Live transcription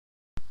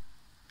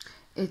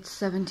It's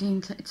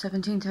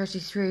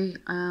 17:33.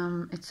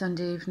 It's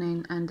Sunday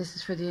evening, and this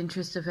is for the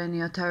interest of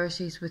any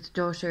authorities with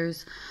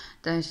daughters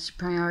that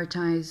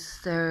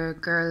prioritise their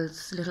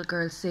little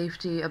girls'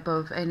 safety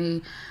above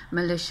any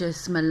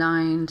malicious,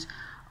 maligned,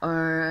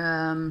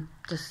 or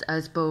just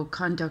ASBO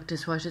conduct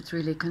is what it's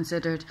really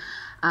considered.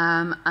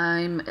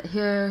 I'm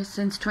here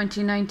since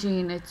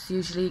 2019. It's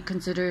usually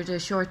considered a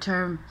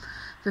short-term,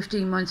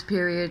 15-month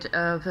period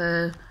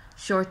of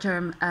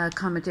short-term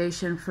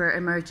accommodation for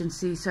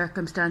emergency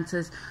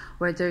circumstances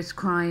where there's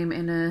crime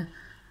in a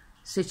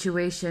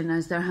situation,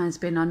 as there has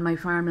been on my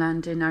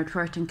farmland in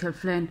Ardfert and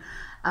Kilflynn.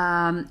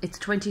 It's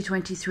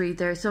 2023.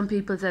 There are some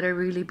people that are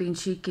really being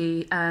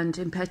cheeky and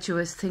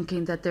impetuous,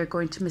 thinking that they're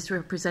going to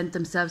misrepresent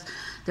themselves.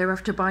 They're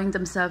after buying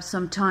themselves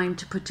some time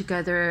to put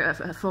together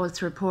a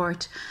false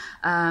report,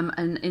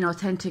 an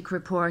inauthentic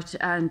report,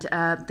 and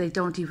they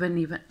don't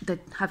they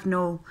have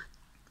no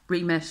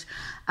remit.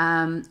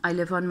 I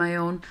live on my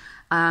own.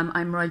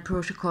 I'm Royal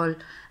Protocol,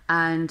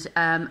 and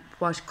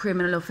what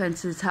criminal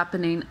offences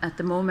happening at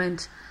the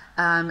moment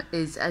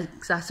is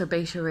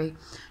exacerbatory.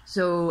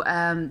 So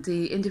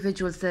the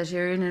individuals that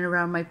are in and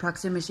around my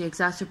proximity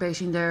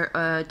exacerbating their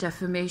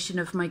defamation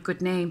of my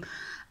good name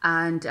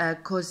and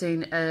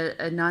causing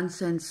a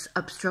nonsense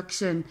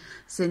obstruction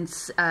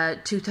since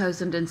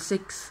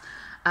 2006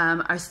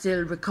 are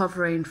still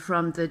recovering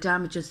from the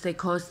damages they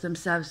caused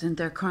themselves in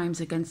their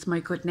crimes against my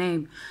good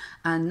name,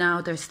 and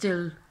now they're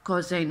still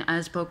causing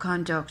ASBO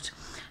conduct.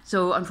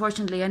 So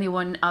unfortunately,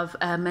 anyone of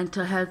a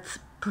mental health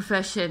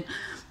profession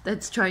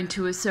that's trying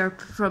to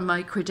usurp from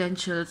my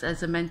credentials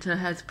as a mental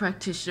health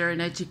practitioner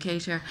and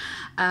educator,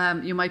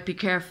 you might be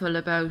careful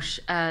about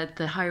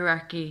the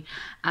hierarchy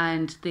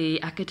and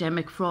the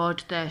academic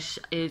fraud that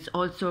is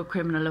also a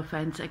criminal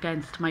offence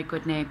against my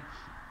good name.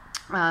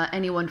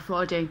 Anyone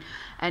frauding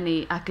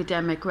any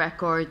academic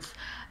records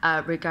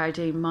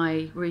regarding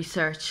my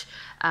research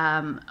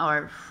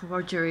or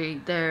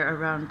forgery there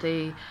around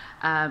the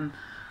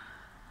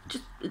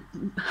just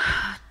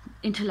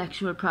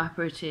intellectual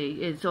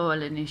property is all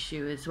an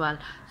issue as well.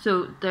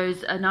 So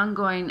there's an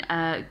ongoing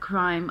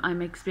crime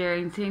I'm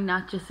experiencing,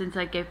 not just since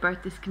I gave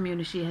birth. This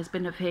community has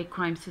been of hate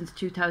crime since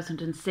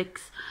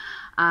 2006,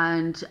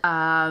 and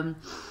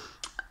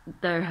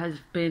there has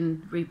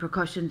been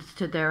repercussions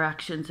to their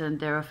actions and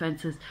their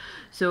offences.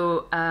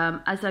 So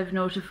as I've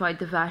notified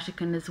the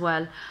Vatican as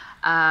well,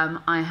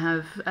 I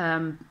have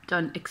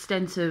done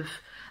extensive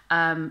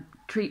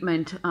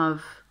treatment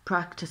of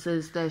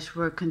practices that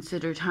were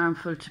considered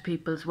harmful to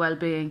people's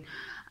well-being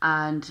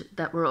and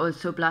that were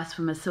also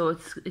blasphemous. So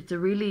it's a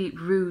really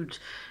rude,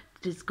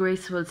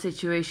 disgraceful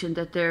situation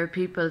that there are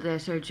people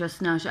that are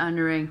just not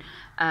honouring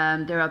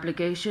their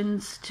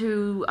obligations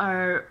to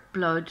our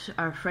blood,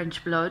 our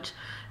French blood.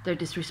 They're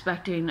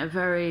disrespecting a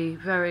very,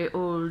 very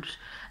old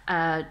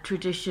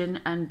tradition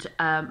and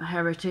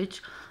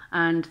heritage,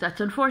 and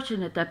that's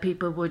unfortunate that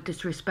people would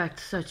disrespect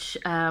such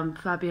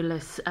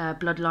fabulous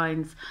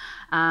bloodlines.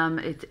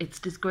 It's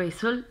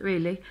disgraceful,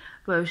 really,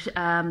 but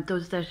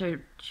those that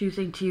are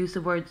choosing to use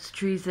the words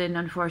treason,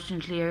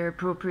 unfortunately, are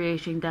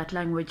appropriating that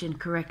language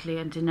incorrectly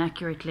and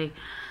inaccurately,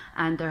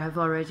 and there have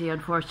already,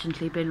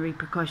 unfortunately, been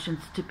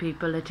repercussions to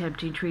people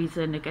attempting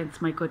treason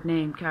against my good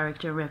name,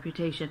 character, and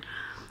reputation.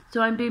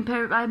 So I'm being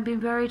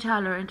very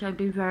tolerant. I'm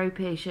being very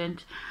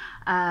patient.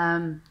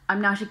 I'm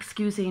not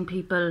excusing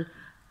people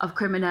of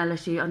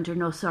criminality under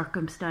no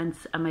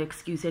circumstance. Am I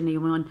excuse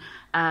anyone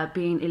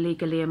being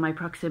illegally in my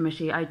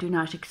proximity? I do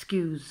not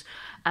excuse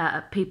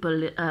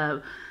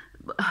people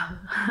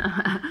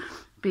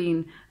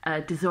being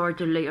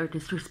disorderly or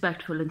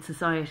disrespectful in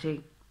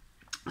society.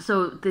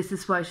 So this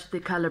is what the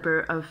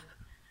calibre of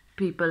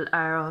people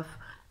are of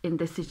in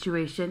this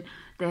situation.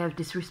 They have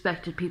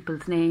disrespected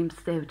people's names,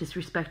 they have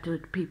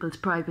disrespected people's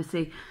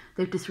privacy,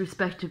 they've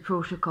disrespected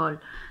protocol,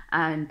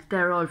 and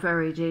they're all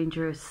very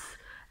dangerous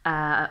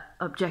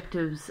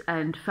objectives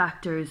and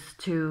factors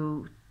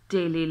to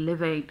daily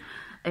living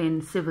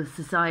in civil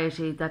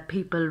society that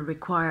people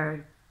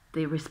require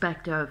the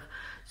respect of.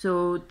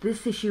 So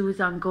this issue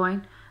is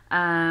ongoing.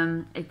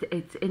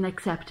 It's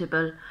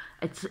unacceptable,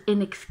 it's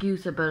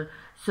inexcusable.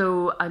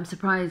 So I'm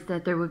surprised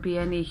that there would be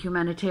any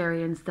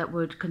humanitarians that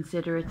would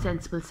consider it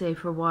sensible,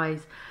 safe or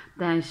wise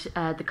that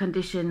the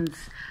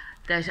conditions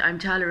that I'm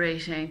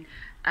tolerating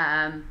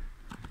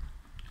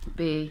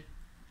be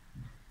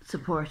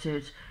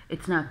supported.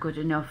 It's not good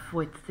enough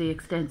with the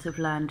extensive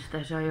land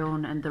that I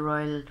own and the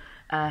royal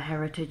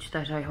heritage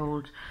that I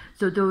hold.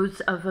 So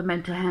those of a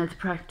mental health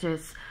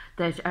practice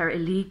that are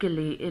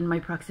illegally in my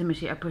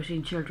proximity are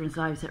putting children's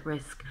lives at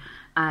risk,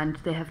 and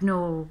they have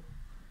no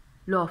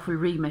lawful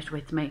remit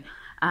with me.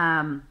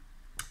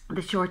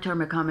 The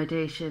short-term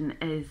accommodation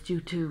is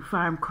due to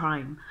farm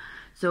crime.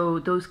 So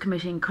those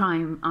committing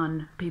crime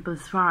on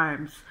people's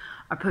farms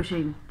are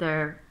putting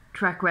their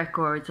track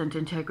records and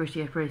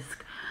integrity at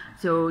risk.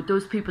 So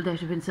those people that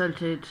have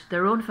insulted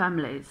their own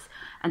families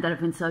and that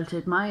have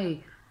insulted my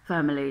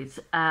families,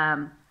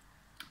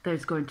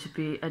 there's going to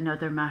be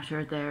another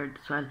matter there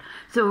as well.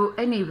 So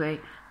anyway,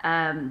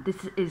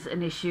 this is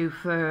an issue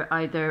for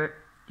either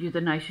the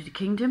United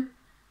Kingdom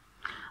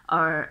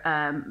or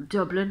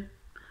Dublin,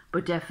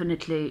 but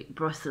definitely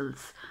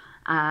Brussels.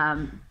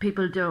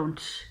 People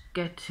don't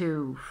get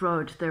to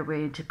fraud their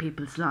way into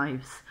people's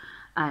lives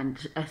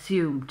and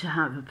assume to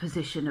have a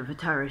position of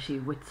authority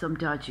with some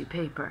dodgy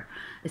paper,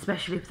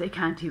 especially if they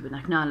can't even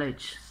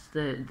acknowledge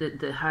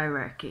the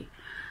hierarchy.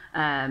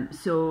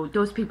 So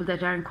those people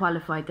that aren't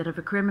qualified, that have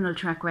a criminal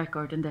track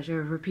record and that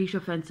are repeat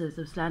offences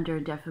of slander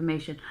and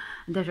defamation,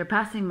 and that are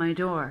passing my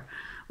door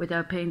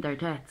without paying their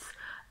debts,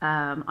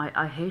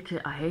 I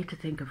hate to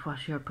think of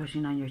what you're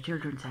putting on your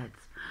children's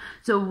heads.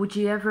 So would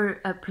you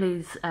ever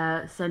please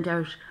send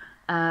out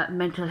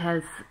mental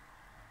health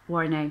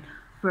warning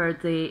for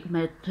the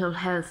mental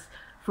health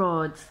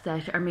frauds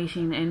that are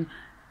meeting in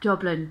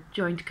Dublin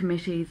joint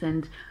committees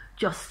and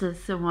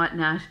justice and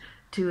whatnot,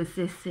 to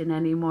assist in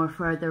any more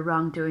further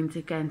wrongdoings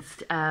against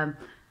the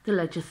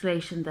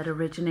legislation that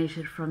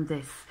originated from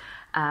this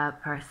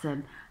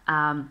person.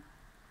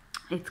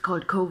 It's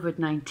called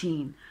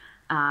COVID-19,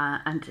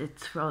 and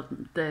it's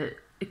from the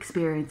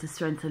experience of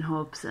strengths and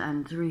hopes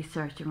and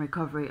research and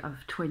recovery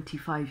of 20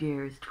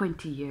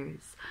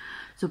 years.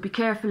 So be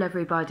careful,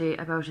 everybody,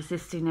 about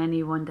assisting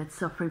anyone that's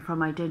suffering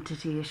from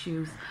identity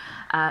issues.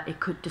 It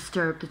could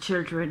disturb the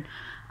children,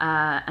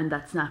 and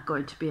that's not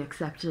going to be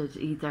accepted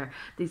either.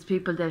 These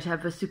people that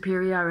have a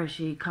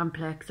superiority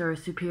complex or a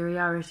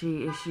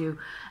superiority issue,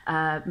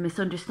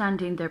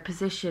 misunderstanding their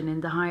position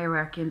in the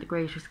hierarchy and the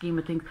greater scheme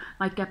of things,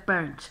 might get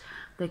burnt.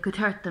 They could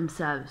hurt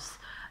themselves,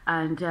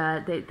 and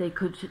they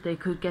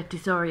could get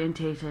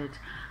disorientated.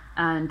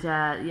 And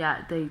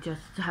they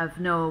just have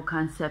no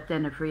concept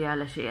then of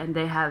reality, and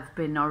they have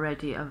been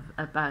already of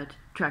a bad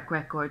track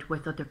record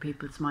with other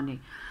people's money.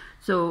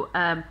 So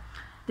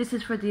this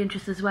is for the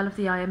interest as well of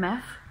the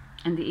IMF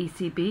and the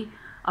ECB.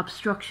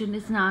 Obstruction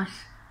is not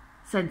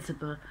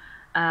sensible.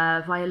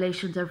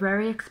 Violations are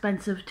very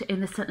expensive to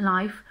innocent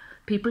life.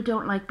 People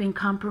don't like being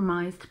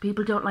compromised.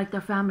 People don't like their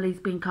families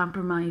being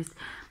compromised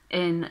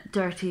in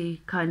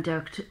dirty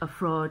conduct of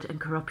fraud and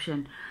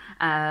corruption.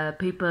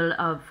 People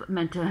of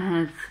mental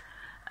health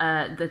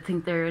that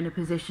think they're in a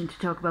position to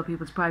talk about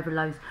people's private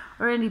lives,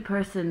 or any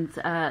persons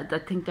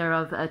that think they're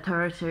of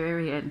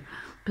authoritarian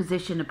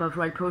position above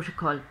right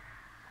protocol,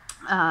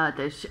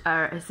 that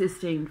are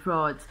assisting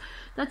frauds.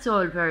 That's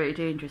all very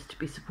dangerous to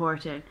be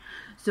supporting.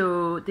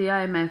 So the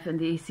IMF and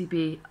the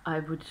ECB, I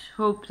would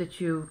hope that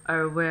you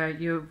are aware,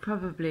 you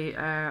probably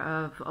are,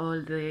 of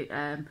all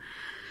the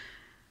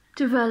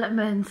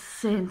developments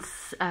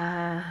since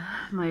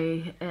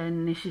my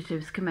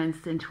initiatives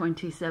commenced in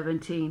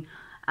 2017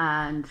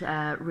 and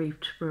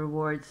reaped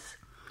rewards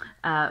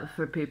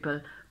for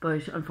people.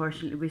 But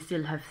unfortunately we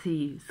still have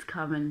thieves,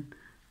 common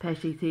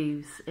petty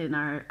thieves in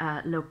our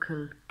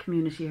local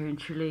community here in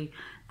Tralee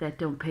that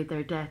don't pay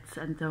their debts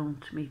and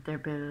don't meet their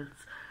bills.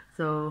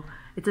 So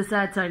it's a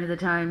sad sign of the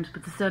times,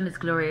 but the sun is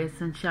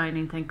glorious and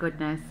shining, thank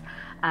goodness.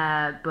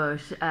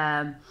 But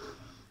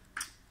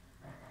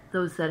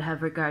those that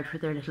have regard for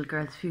their little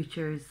girls'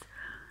 futures,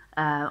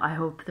 I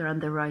hope they're on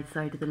the right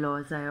side of the law,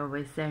 as I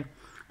always say.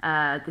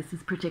 This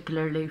is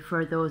particularly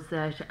for those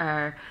that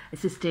are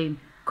assisting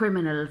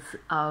criminals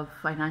of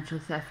financial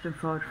theft and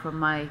fraud from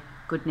my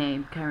good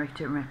name,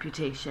 character and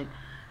reputation.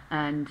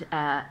 And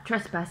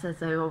trespass,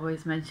 as I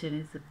always mention,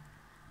 is a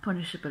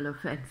punishable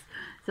offence.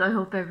 So I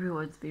hope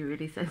everyone's be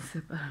really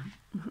sensible.